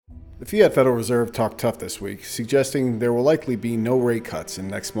The Fiat Federal Reserve talked tough this week, suggesting there will likely be no rate cuts in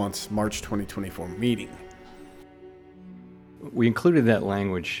next month's March 2024 meeting. We included that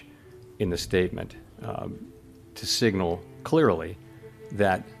language in the statement to signal clearly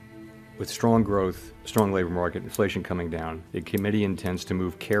that with strong growth, strong labor market, inflation coming down, the committee intends to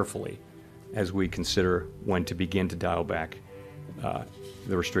move carefully as we consider when to begin to dial back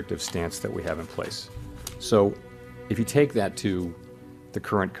the restrictive stance that we have in place. So if you take that to the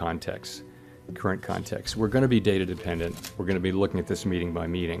current context, we're going to be data dependent. We're going to be looking at this meeting by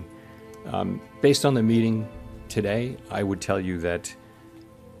meeting. Based on the meeting today, I would tell you that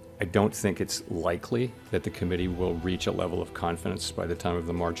I don't think it's likely that the committee will reach a level of confidence by the time of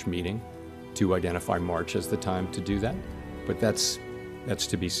the March meeting to identify March as the time to do that, but that's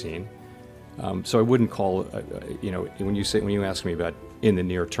to be seen. So I wouldn't call, when you ask me about in the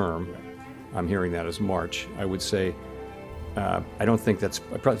near term, I'm hearing that as March. I would say I don't think it's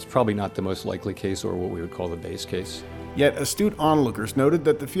probably not the most likely case or what we would call the base case. Yet astute onlookers noted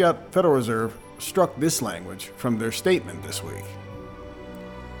that the Fiat Federal Reserve struck this language from their statement this week.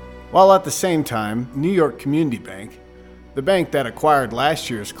 While at the same time, New York Community Bank, the bank that acquired last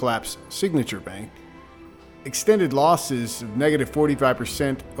year's collapsed Signature Bank, extended losses of negative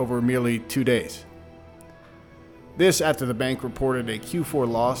 45% over merely 2 days. This after the bank reported a Q4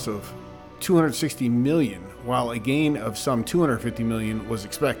 loss of $260 million, while a gain of some $250 million was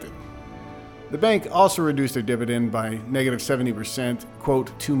expected. The bank also reduced their dividend by negative 70%,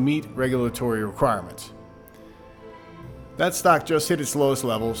 quote, to meet regulatory requirements. That stock just hit its lowest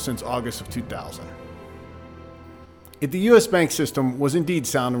level since August of 2000. If the U.S. bank system was indeed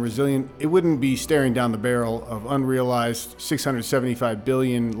sound and resilient, it wouldn't be staring down the barrel of unrealized $675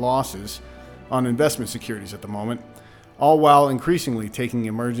 billion losses on investment securities at the moment, all while increasingly taking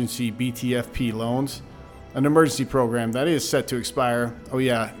emergency BTFP loans, an emergency program that is set to expire,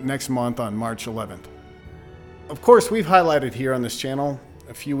 next month on March 11th. Of course, we've highlighted here on this channel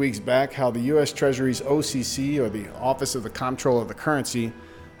a few weeks back how the U.S. Treasury's OCC, or the Office of the Comptroller of the Currency,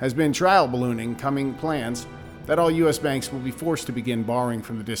 has been trial ballooning coming plans that all U.S. banks will be forced to begin borrowing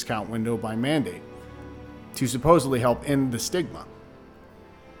from the discount window by mandate to supposedly help end the stigma.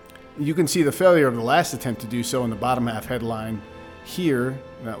 You can see the failure of the last attempt to do so in the bottom half headline here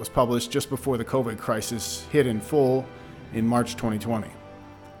that was published just before the COVID crisis hit in full in March 2020.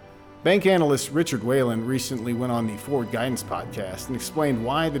 Bank analyst Richard Whalen recently went on the Forward Guidance podcast and explained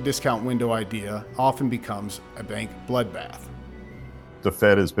why the discount window idea often becomes a bank bloodbath. The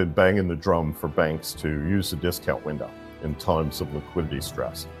Fed has been banging the drum for banks to use the discount window in times of liquidity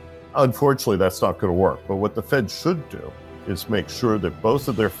stress. Unfortunately, that's not going to work, but what the Fed should do is make sure that both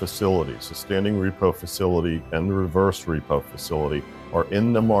of their facilities, the standing repo facility and the reverse repo facility, are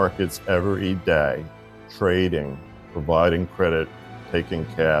in the markets every day, trading, providing credit, taking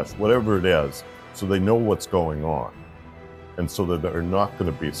cash, whatever it is, so they know what's going on, and so that they're not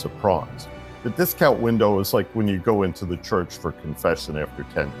going to be surprised. The discount window is like when you go into the church for confession after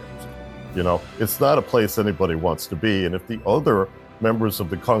 10 years. It's not a place anybody wants to be, and if the other members of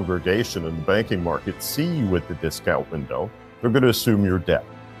the congregation in the banking market see you at the discount window, they're going to assume you're dead.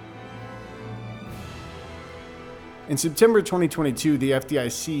 In September 2022, the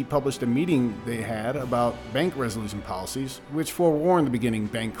FDIC published a meeting they had about bank resolution policies, which forewarned the beginning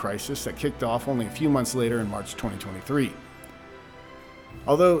bank crisis that kicked off only a few months later in March 2023.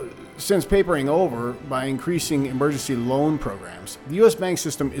 Although since papering over by increasing emergency loan programs, the U.S. bank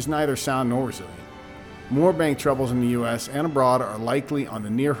system is neither sound nor resilient. More bank troubles in the U.S. and abroad are likely on the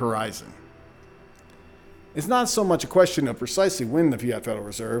near horizon. It's not so much a question of precisely when the Fiat Federal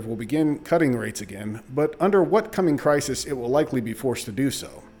Reserve will begin cutting rates again, but under what coming crisis it will likely be forced to do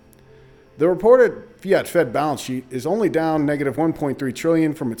so. The reported Fiat Fed balance sheet is only down negative $1.3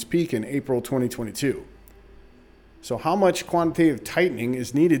 trillion from its peak in April 2022. So how much quantitative tightening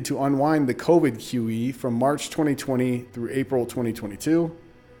is needed to unwind the COVID QE from March 2020 through April 2022?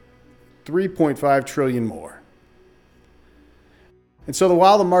 3.5 trillion more. And so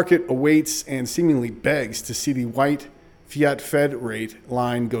while the market awaits and seemingly begs to see the white Fiat Fed rate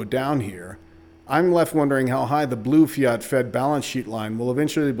line go down here, I'm left wondering how high the blue Fiat Fed balance sheet line will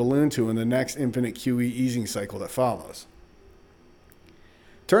eventually balloon to in the next infinite QE easing cycle that follows.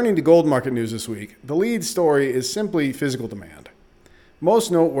 Turning to gold market news this week, the lead story is simply physical demand.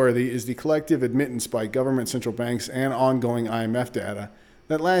 Most noteworthy is the collective admittance by government central banks and ongoing IMF data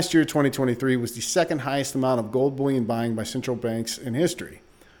that last year, 2023, was the second highest amount of gold bullion buying by central banks in history,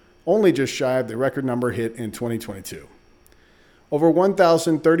 only just shy of the record number hit in 2022. Over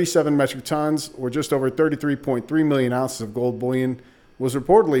 1,037 metric tons, or just over 33.3 million ounces of gold bullion, was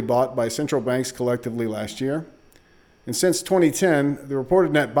reportedly bought by central banks collectively last year. And since 2010, the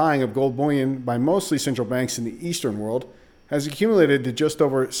reported net buying of gold bullion by mostly central banks in the Eastern world has accumulated to just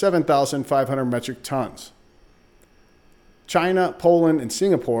over 7,500 metric tons. China, Poland, and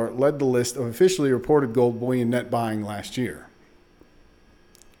Singapore led the list of officially reported gold bullion net buying last year.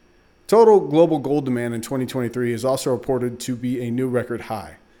 Total global gold demand in 2023 is also reported to be a new record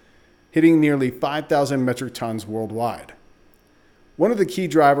high, hitting nearly 5,000 metric tons worldwide. One of the key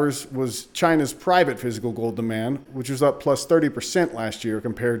drivers was China's private physical gold demand, which was up plus 30% last year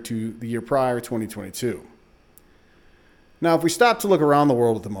compared to the year prior, 2022. Now, if we stop to look around the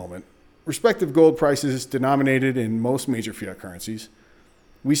world at the moment, respective gold prices denominated in most major fiat currencies,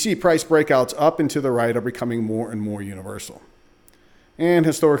 we see price breakouts up and to the right are becoming more and more universal. And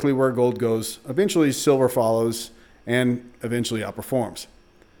historically, where gold goes, eventually silver follows and eventually outperforms.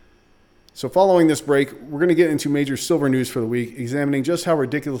 So following this break, we're going to get into major silver news for the week, examining just how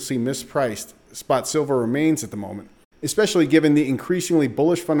ridiculously mispriced spot silver remains at the moment, especially given the increasingly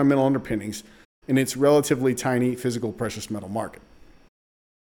bullish fundamental underpinnings in its relatively tiny physical precious metal market.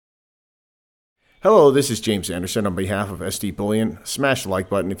 Hello, this is James Anderson on behalf of SD Bullion. Smash the like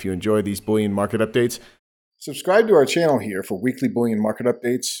button if you enjoy these bullion market updates. Subscribe to our channel here for weekly bullion market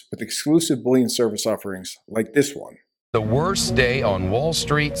updates with exclusive bullion service offerings like this one. The worst day on Wall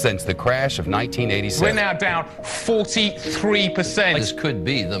Street since the crash of 1987. We're now down 43%. This could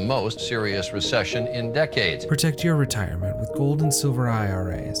be the most serious recession in decades. Protect your retirement with gold and silver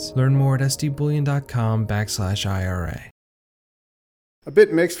IRAs. Learn more at sdbullion.com/IRA. A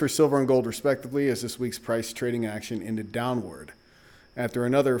bit mixed for silver and gold respectively as this week's price trading action ended downward after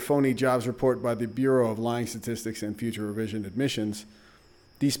another phony jobs report by the Bureau of Lying Statistics and Future Revision Admissions.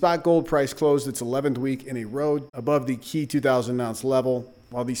 The spot gold price closed its 11th week in a row above the key 2,000-ounce level,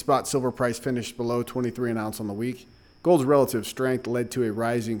 while the spot silver price finished below 23 an ounce on the week. Gold's relative strength led to a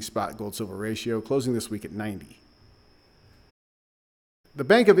rising spot gold-silver ratio, closing this week at 90. The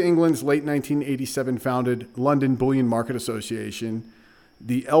Bank of England's late 1987 founded London Bullion Market Association,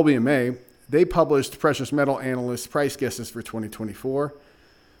 the LBMA, they published precious metal analysts' price guesses for 2024.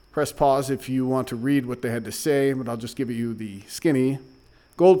 Press pause if you want to read what they had to say, but I'll just give you the skinny.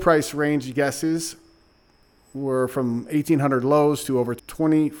 Gold price range guesses were from 1,800 lows to over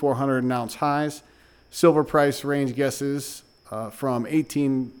 2,400 an ounce highs. Silver price range guesses from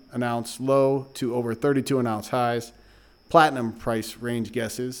 18 an ounce low to over 32 an ounce highs. Platinum price range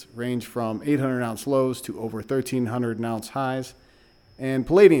guesses range from 800 ounce lows to over 1,300 an ounce highs. And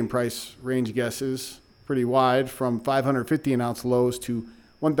palladium price range guesses, pretty wide, from 550 an ounce lows to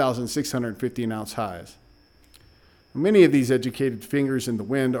 1,650 an ounce highs. Many of these educated fingers in the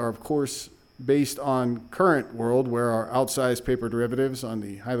wind are, of course, based on current world where our outsized paper derivatives on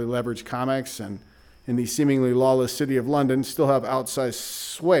the highly leveraged COMEX and in the seemingly lawless city of London still have outsized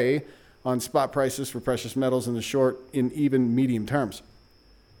sway on spot prices for precious metals in the short and even medium terms.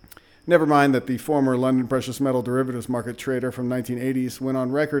 Never mind that the former London precious metal derivatives market trader from 1980s went on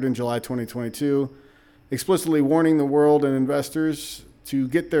record in July 2022, explicitly warning the world and investors to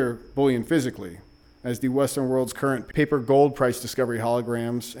get their bullion physically, as the Western world's current paper gold price discovery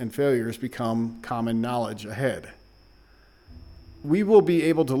holograms and failures become common knowledge ahead. We will be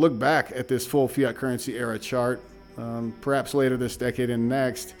able to look back at this full fiat currency era chart, perhaps later this decade and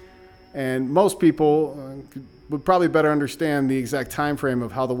next, and most people would probably better understand the exact time frame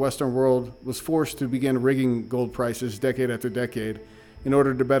of how the Western world was forced to begin rigging gold prices decade after decade in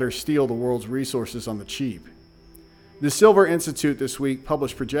order to better steal the world's resources on the cheap. The Silver Institute this week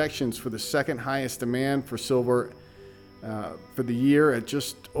published projections for the second highest demand for silver for the year at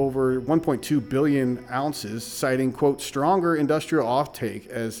just over 1.2 billion ounces, citing, quote, stronger industrial offtake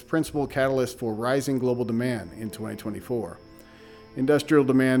as principal catalyst for rising global demand in 2024. Industrial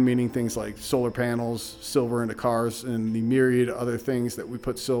demand meaning things like solar panels, silver into cars, and the myriad other things that we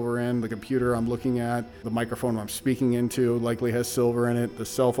put silver in. The computer I'm looking at, the microphone I'm speaking into likely has silver in it, the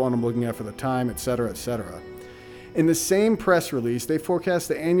cell phone I'm looking at for the time, etc., etc. In the same press release, they forecast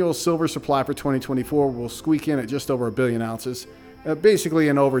the annual silver supply for 2024 will squeak in at just over 1 billion ounces, basically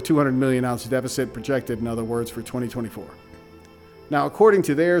an over 200 million ounce deficit projected, in other words, for 2024. Now, according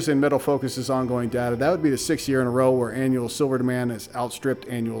to theirs and Metal Focus's ongoing data, that would be the 6th year in a row where annual silver demand has outstripped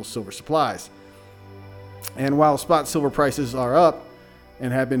annual silver supplies. And while spot silver prices are up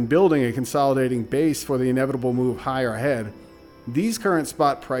and have been building a consolidating base for the inevitable move higher ahead, these current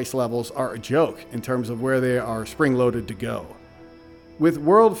spot price levels are a joke in terms of where they are spring-loaded to go. With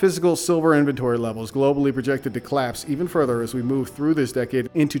world physical silver inventory levels globally projected to collapse even further as we move through this decade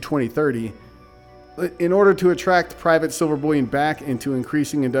into 2030, in order to attract private silver bullion back into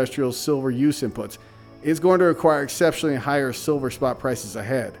increasing industrial silver use inputs, it's going to require exceptionally higher silver spot prices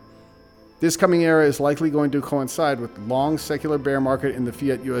ahead. This coming era is likely going to coincide with the long secular bear market in the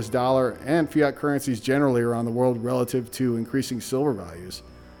fiat US dollar and fiat currencies generally around the world relative to increasing silver values.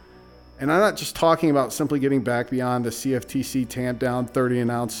 And I'm not just talking about simply getting back beyond the CFTC tamp down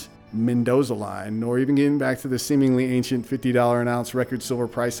 30-ounce Mendoza line, nor even getting back to the seemingly ancient $50 an ounce record silver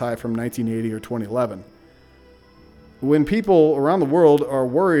price high from 1980 or 2011. When people around the world are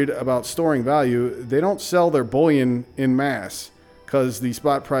worried about storing value, they don't sell their bullion en masse because the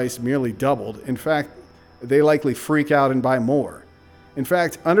spot price merely doubled. In fact, they likely freak out and buy more. In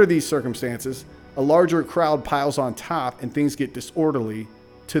fact, under these circumstances, a larger crowd piles on top and things get disorderly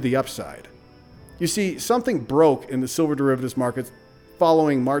to the upside. You see, something broke in the silver derivatives markets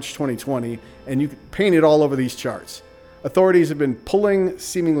following March 2020, and you can paint it all over these charts. Authorities have been pulling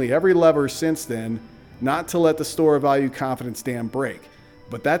seemingly every lever since then not to let the store of value confidence dam break.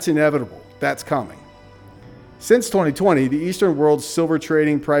 But that's inevitable. That's coming. Since 2020, the Eastern world's silver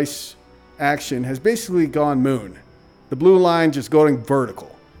trading price action has basically gone moon. The blue line just going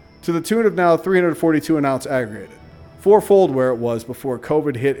vertical, to the tune of now 342 an ounce aggregated, fourfold where it was before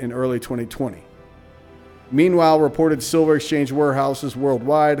COVID hit in early 2020. Meanwhile, reported silver exchange warehouses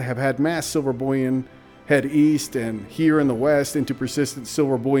worldwide have had mass silver bullion head east and here in the West into persistent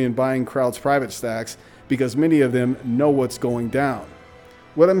silver bullion buying crowds' private stacks because many of them know what's going down.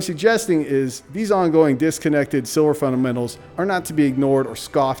 What I'm suggesting is these ongoing disconnected silver fundamentals are not to be ignored or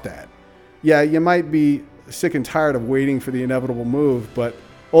scoffed at. Yeah, you might be sick and tired of waiting for the inevitable move, but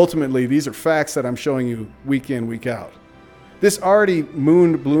ultimately these are facts that I'm showing you week in, week out. This already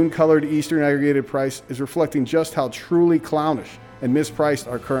mooned balloon-colored Eastern aggregated price is reflecting just how truly clownish and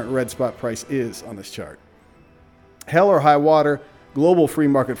mispriced our current red spot price is on this chart. Hell or high water, global free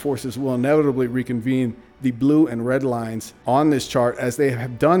market forces will inevitably reconvene the blue and red lines on this chart as they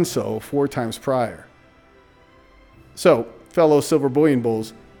have done so 4 times prior. So, fellow silver bullion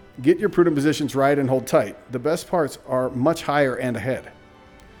bulls, get your prudent positions right and hold tight. The best parts are much higher and ahead.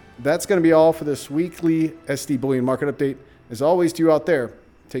 That's going to be all for this weekly SD Bullion Market Update. As always, to you out there,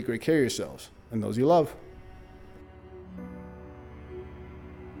 take great care of yourselves and those you love.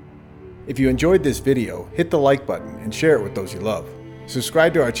 If you enjoyed this video, hit the like button and share it with those you love.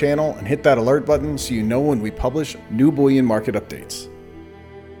 Subscribe to our channel and hit that alert button so you know when we publish new bullion market updates.